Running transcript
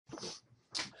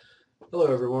Hello,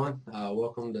 everyone.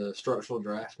 Welcome to Structural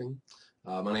Drafting.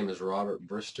 My name is Robert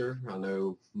Brister. I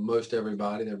know most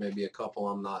everybody. There may be a couple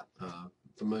I'm not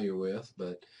familiar with,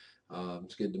 but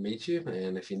it's good to meet you.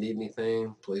 And if you need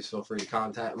anything, please feel free to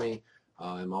contact me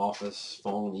in my office,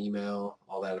 phone, email,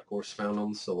 all that, of course, found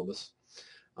on the syllabus.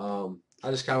 I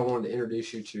just kind of wanted to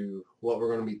introduce you to what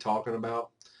we're going to be talking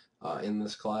about in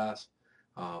this class.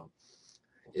 Um,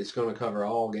 it's going to cover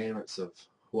all gamuts of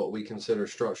what we consider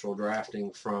structural drafting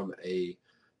from a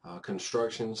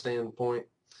construction standpoint.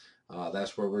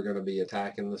 That's where we're going to be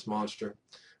attacking this monster.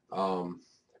 Um,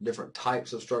 Different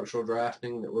types of structural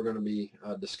drafting that we're going to be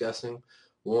discussing.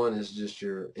 One is just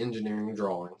your engineering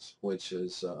drawings, which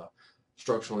is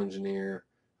structural engineer,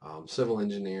 civil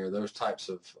engineer, those types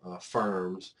of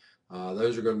firms.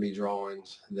 Those are going to be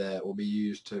drawings that will be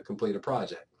used to complete a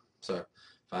project. So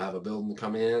if I have a building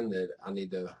come in that I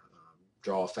need to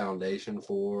draw a foundation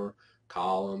for,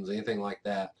 columns, anything like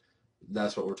that,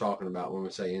 that's what we're talking about when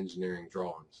we say engineering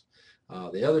drawings.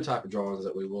 The other type of drawings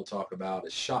that we will talk about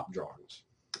is shop drawings.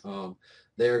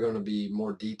 They are going to be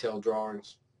more detailed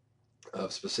drawings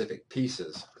of specific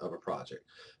pieces of a project.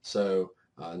 So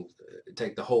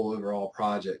take the whole overall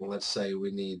project, and let's say we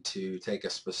need to take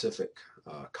a specific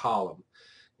column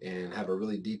and have a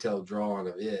really detailed drawing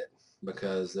of it,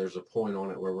 because there's a point on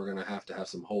it where we're going to have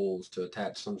some holes to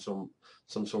attach some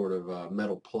sort of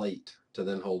metal plate to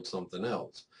then hold something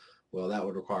else. Well, that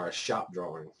would require a shop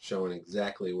drawing showing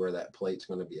exactly where that plate's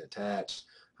going to be attached,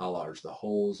 how large the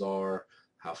holes are,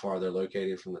 how far they're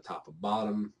located from the top and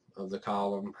bottom of the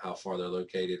column, how far they're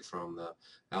located from the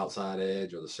outside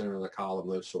edge or the center of the column,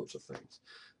 those sorts of things.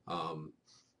 Um,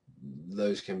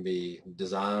 those can be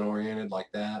design oriented like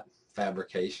that,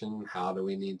 fabrication, how do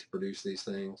we need to produce these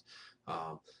things,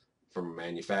 um, from a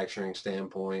manufacturing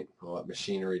standpoint, what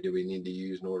machinery do we need to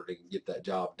use in order to get that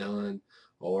job done,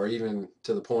 or even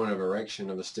to the point of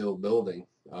erection of a steel building,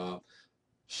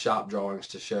 shop drawings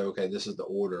to show, okay, this is the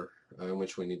order in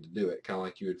which we need to do it, kind of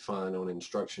like you would find on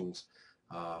instructions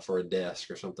for a desk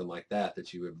or something like that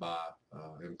that you would buy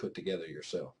and put together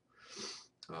yourself.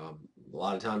 A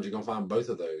lot of times you're going to find both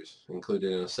of those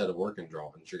included in a set of working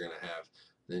drawings. You're going to have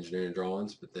the engineering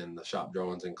drawings, but then the shop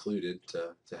drawings included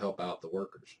to help out the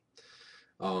workers.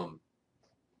 Um,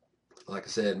 like I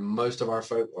said, most of our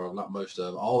or not most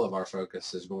of, all of our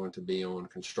focus is going to be on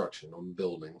construction, on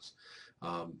buildings.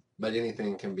 But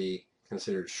anything can be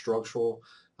considered structural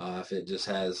if it just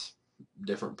has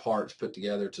different parts put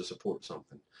together to support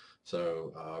something.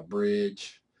 So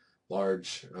bridge,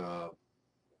 large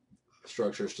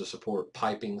structures to support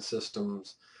piping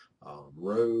systems,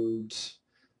 roads,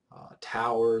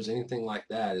 towers, anything like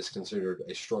that is considered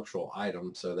a structural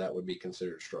item, so that would be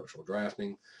considered structural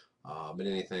drafting. But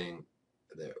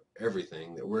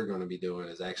everything that we're going to be doing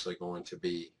is actually going to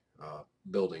be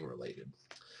building related.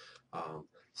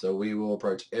 So we will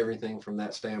approach everything from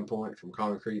that standpoint, from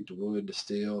concrete to wood to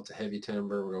steel to heavy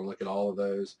timber. We're going to look at all of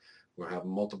those. We're going to have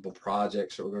multiple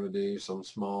projects that we're going to do, some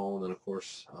small, and then of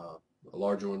course a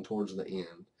larger one towards the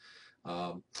end.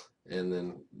 And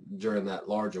then during that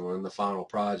larger one, the final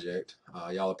project,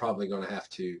 y'all are probably going to have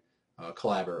to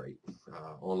collaborate.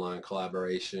 Online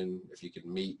collaboration, if you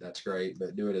can meet, that's great,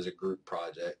 but do it as a group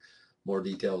project. More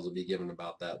details will be given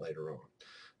about that later on.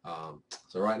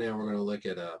 So right now we're going to look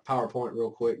at a PowerPoint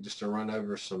real quick just to run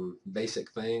over some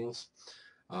basic things,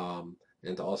 and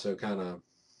to also kind of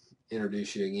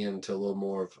introduce you again to a little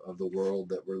more of the world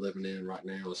that we're living in right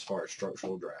now as far as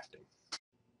structural drafting.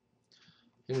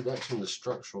 Introduction to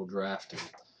structural drafting.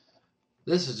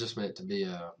 This is just meant to be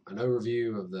an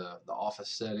overview of the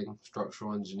office setting,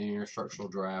 structural engineer, structural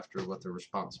drafter, what their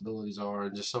responsibilities are,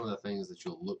 and just some of the things that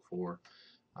you'll look for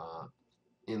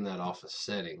in that office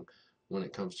setting when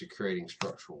it comes to creating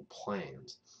structural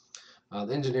plans.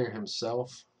 The engineer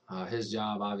himself, his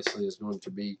job obviously is going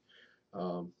to be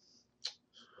um,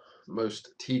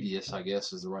 most tedious, I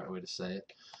guess is the right way to say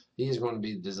it. He is going to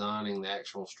be designing the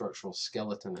actual structural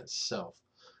skeleton itself.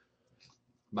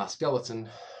 By skeleton,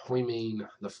 we mean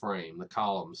the frame, the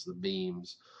columns, the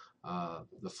beams,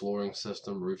 the flooring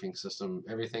system, roofing system,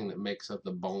 everything that makes up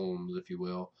the bones, if you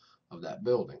will, of that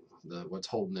building, what's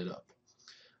holding it up.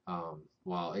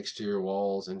 While exterior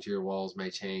walls, interior walls may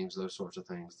change, those sorts of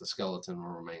things, the skeleton will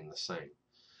remain the same.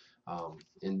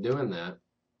 In doing that,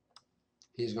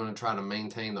 he's going to try to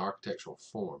maintain the architectural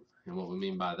form. And what we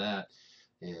mean by that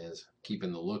is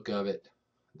keeping the look of it,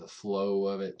 the flow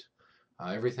of it,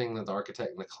 everything that the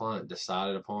architect and the client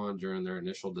decided upon during their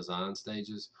initial design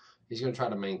stages. He's going to try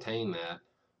to maintain that,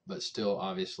 but still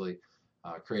obviously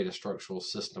create a structural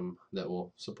system that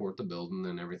will support the building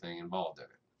and everything involved in it.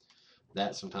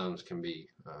 That sometimes can be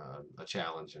a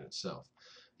challenge in itself.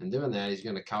 In doing that, he's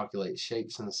going to calculate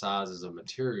shapes and sizes of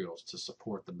materials to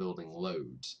support the building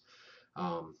loads.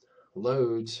 Um,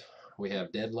 Loads, we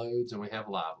have dead loads and we have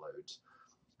live loads.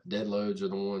 Dead loads are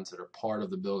the ones that are part of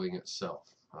the building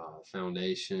itself.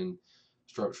 Foundation,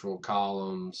 structural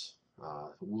columns,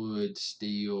 wood,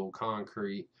 steel,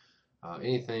 concrete,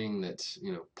 anything that's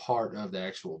part of the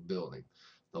actual building.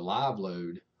 The live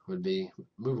load would be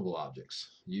movable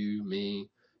objects. You, me,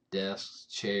 desks,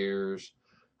 chairs,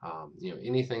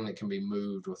 anything that can be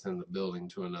moved within the building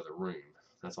to another room.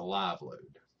 That's a live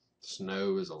load.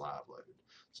 Snow is a live load.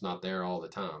 It's not there all the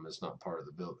time. It's not part of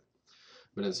the building.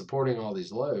 But in supporting all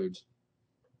these loads,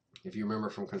 if you remember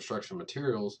from construction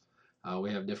materials,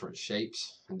 we have different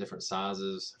shapes and different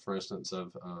sizes, for instance,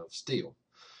 of steel.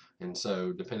 And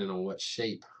so depending on what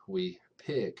shape we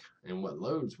pick and what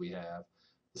loads we have,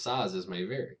 the sizes may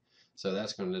vary. So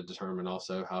that's going to determine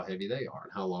also how heavy they are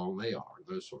and how long they are,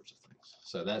 those sorts of things.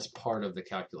 So that's part of the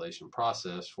calculation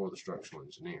process for the structural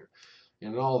engineer.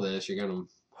 And in all this, you're going to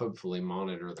hopefully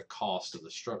monitor the cost of the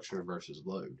structure versus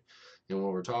load. And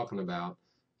what we're talking about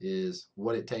is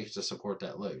what it takes to support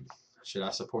that load. Should I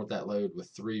support that load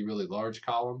with 3 really large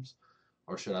columns,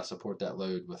 or should I support that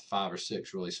load with 5 or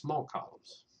 6 really small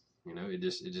columns? It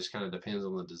just kind of depends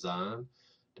on the design,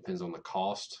 depends on the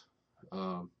cost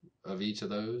of each of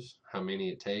those, how many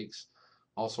it takes.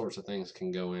 All sorts of things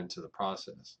can go into the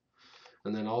process.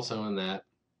 And then also in that,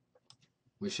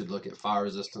 we should look at fire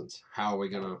resistance. How are we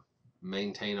going to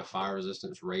maintain a fire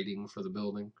resistance rating for the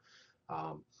building?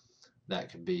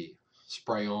 That could be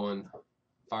spray-on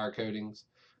fire coatings.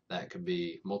 That could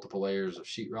be multiple layers of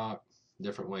sheetrock,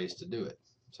 different ways to do it.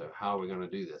 So how are we going to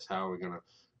do this? How are we going to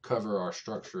cover our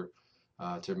structure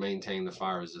to maintain the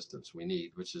fire resistance we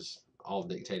need, which is all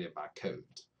dictated by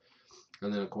codes.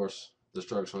 And then, of course, the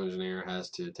structural engineer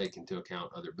has to take into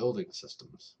account other building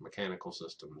systems, mechanical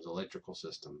systems, electrical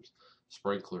systems,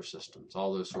 sprinkler systems,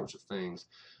 all those sorts of things.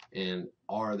 And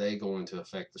are they going to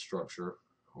affect the structure,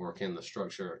 or can the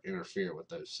structure interfere with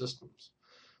those systems?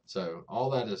 So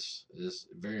all that is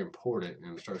very important,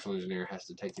 and the structural engineer has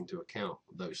to take into account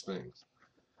those things.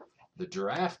 The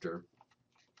drafter,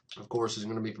 of course, is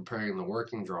going to be preparing the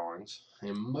working drawings,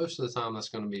 and most of the time that's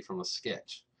going to be from a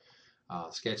sketch.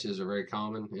 Sketches are very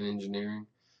common in engineering,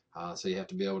 so you have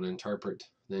to be able to interpret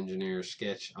the engineer's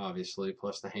sketch, obviously,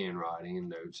 plus the handwriting and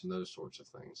notes and those sorts of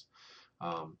things.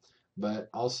 But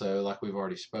also, like we've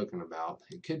already spoken about,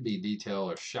 it could be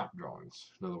detail or shop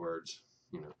drawings. In other words,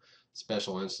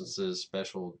 special instances,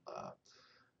 special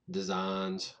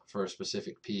designs for a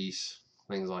specific piece,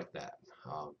 things like that.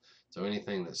 So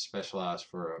anything that's specialized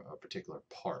for a particular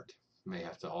part may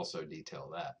have to also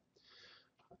detail that.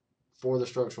 For the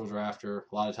structural drafter,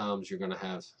 a lot of times you're going to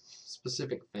have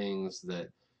specific things that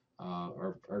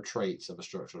are traits of a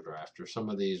structural drafter. Some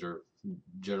of these are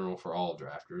general for all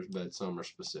drafters, but some are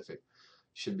specific.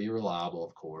 Should be reliable,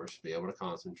 of course, be able to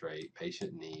concentrate,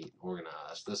 patient, neat,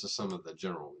 organized. This is some of the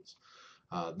general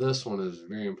ones. This one is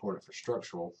very important for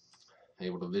structural,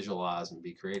 able to visualize and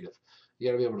be creative. You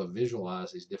got to be able to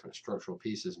visualize these different structural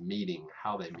pieces meeting,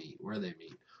 how they meet, where they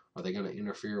meet. Are they going to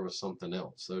interfere with something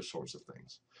else? Those sorts of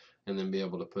things. And then be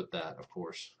able to put that, of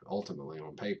course, ultimately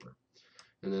on paper.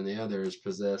 And then the other is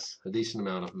possess a decent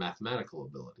amount of mathematical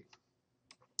ability.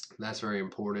 That's very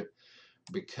important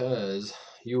because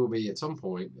you will be at some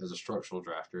point as a structural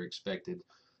drafter expected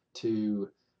to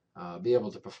be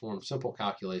able to perform simple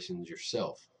calculations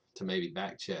yourself, to maybe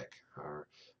back check, or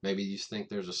maybe you think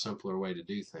there's a simpler way to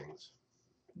do things,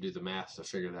 do the math to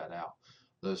figure that out,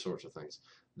 those sorts of things.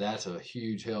 That's a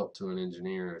huge help to an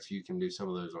engineer if you can do some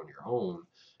of those on your own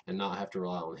and not have to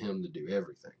rely on him to do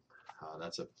everything.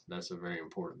 That's a very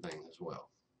important thing as well.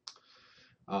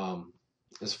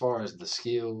 As far as the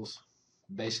skills,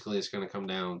 basically it's going to come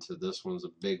down to, this one's a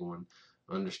big one,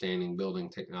 understanding building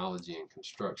technology and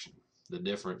construction. The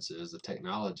difference is the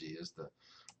technology is the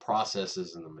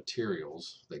processes and the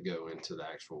materials that go into the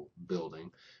actual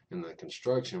building, and the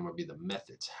construction would be the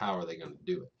methods. How are they going to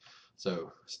do it?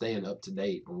 So staying up to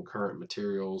date on current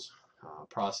materials,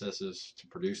 processes to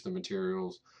produce the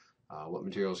materials, what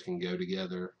materials can go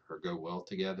together or go well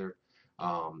together.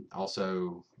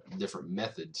 Also different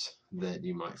methods that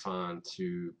you might find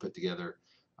to put together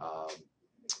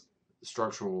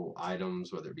structural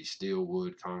items, whether it be steel,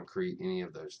 wood, concrete, any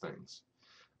of those things.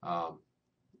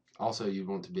 Also, you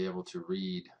want to be able to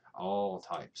read all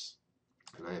types,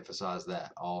 and I emphasize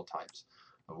that, all types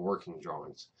of working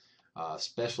drawings,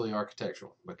 especially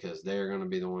architectural, because they're going to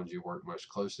be the ones you work most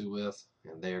closely with,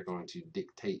 and they are going to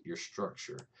dictate your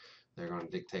structure. They're going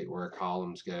to dictate where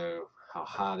columns go, how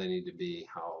high they need to be,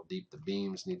 how deep the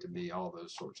beams need to be, all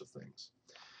those sorts of things.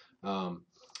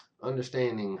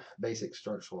 understanding basic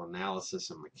structural analysis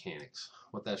and mechanics.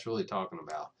 What that's really talking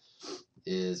about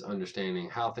is understanding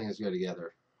how things go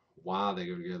together, why they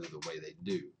go together the way they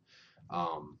do.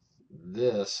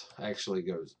 This actually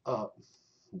goes up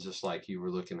just like you were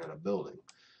looking at a building.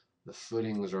 The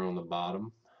footings are on the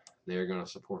bottom. They're going to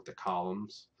support the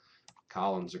columns.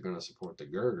 Columns are going to support the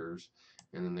girders,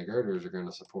 and then the girders are going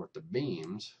to support the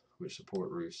beams, which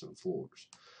support roofs and floors.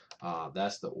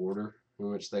 That's the order in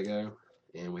which they go,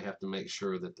 and we have to make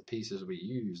sure that the pieces we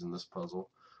use in this puzzle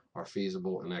are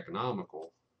feasible and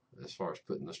economical as far as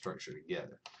putting the structure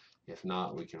together. If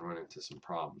not, we can run into some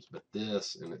problems. But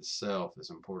this in itself is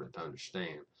important to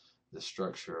understand, the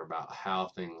structure about how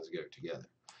things go together.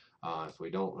 If we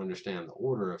don't understand the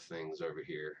order of things over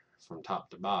here from top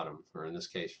to bottom, or in this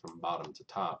case from bottom to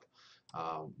top,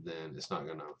 then it's not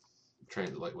going to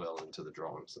translate well into the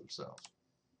drawings themselves.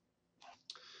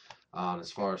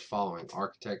 As far as following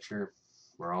architecture,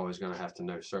 we're always going to have to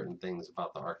know certain things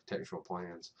about the architectural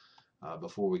plans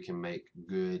before we can make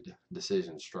good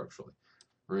decisions structurally.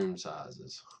 Room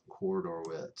sizes, corridor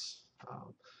widths,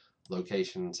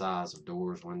 location and size of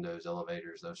doors, windows,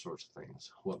 elevators, those sorts of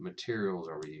things. What materials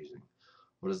are we using?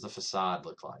 What does the facade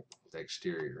look like, the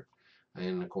exterior?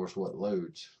 And of course, what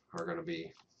loads are going to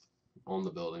be on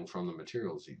the building from the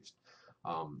materials used.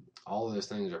 All of those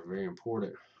things are very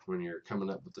important when you're coming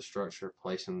up with the structure,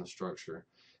 placing the structure,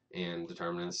 and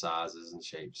determining the sizes and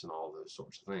shapes and all those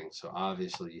sorts of things. So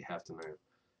obviously you have to know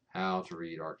how to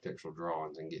read architectural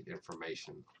drawings and get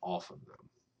information off of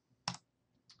them.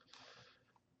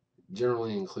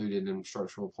 Generally included in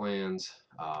structural plans,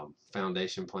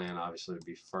 foundation plan obviously would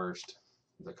be first,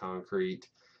 the concrete,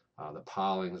 the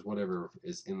pilings, whatever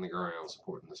is in the ground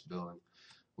supporting this building.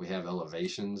 We have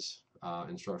elevations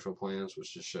in structural plans,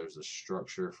 which just shows the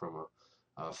structure from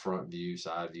a front view,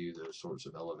 side view, those sorts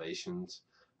of elevations,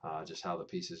 just how the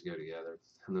pieces go together.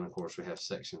 And then of course we have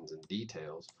sections and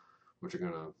details, which are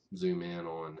going to zoom in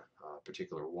on a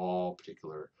particular wall,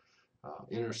 particular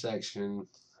intersection,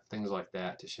 things like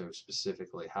that to show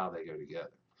specifically how they go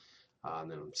together.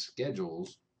 And then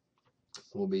schedules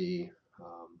will be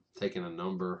taking a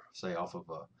number, say off of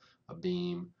a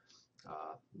beam,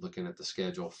 looking at the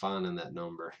schedule, finding that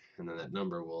number, and then that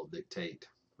number will dictate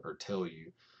or tell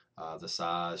you the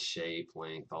size, shape,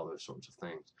 length, all those sorts of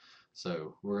things.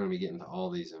 So we're going to be getting to all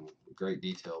these in great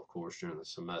detail, of course, during the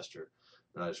semester,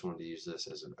 but I just wanted to use this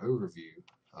as an overview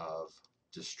of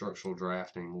just structural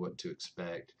drafting, what to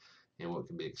expect, and what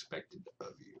can be expected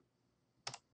of you.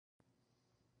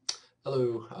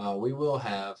 Hello, we will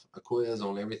have a quiz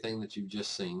on everything that you've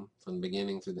just seen from the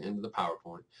beginning through the end of the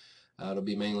PowerPoint. It'll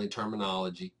be mainly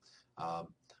terminology,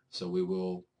 so we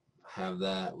will have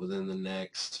that within the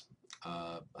next,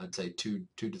 I'd say two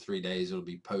to 3 days. It'll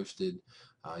be posted.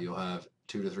 You'll have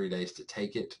 2 to 3 days to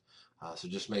take it, so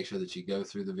just make sure that you go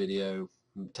through the video,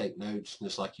 take notes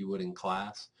just like you would in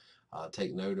class.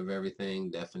 Take note of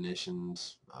everything,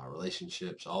 definitions,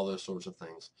 relationships, all those sorts of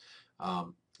things.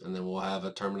 And then we'll have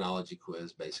a terminology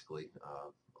quiz basically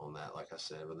on that, like I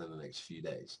said, within the next few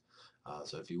days.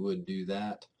 So if you would do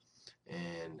that,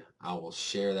 and I will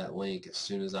share that link as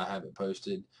soon as I have it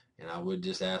posted. And I would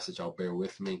just ask that y'all bear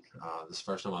with me. This is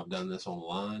the first time I've done this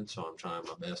online, so I'm trying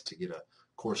my best to get a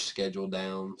course schedule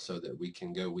down so that we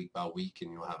can go week by week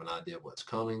and you'll have an idea of what's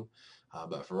coming.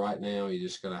 But for right now, you're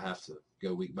just going to have to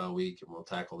go week by week, and we'll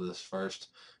tackle this first,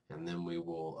 and then we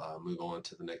will move on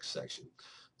to the next section.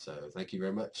 So thank you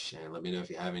very much, and let me know if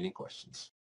you have any questions.